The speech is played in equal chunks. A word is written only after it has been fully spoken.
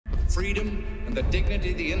freedom and the dignity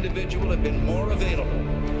of the individual have been more available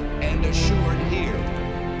and assured here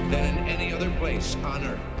than in any other place on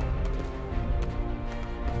earth.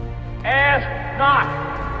 Ask not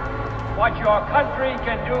what your country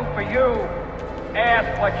can do for you.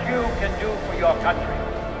 Ask what you can do for your country.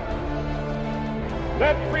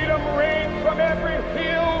 Let freedom reign from every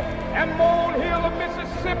hill and molehill of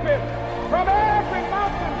Mississippi, from every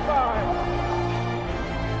mountainside.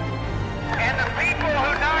 And the people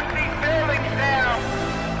who knock these buildings down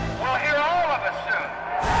will hear all of us soon.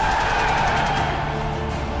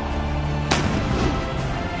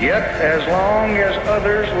 Yet, as long as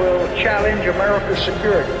others will challenge America's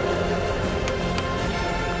security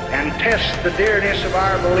and test the dearness of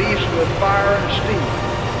our beliefs with fire and steel,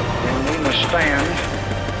 then we must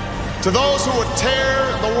stand. To those who would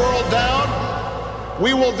tear the world down,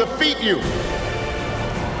 we will defeat you.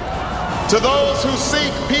 To those who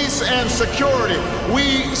seek peace and security,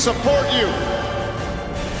 we support you.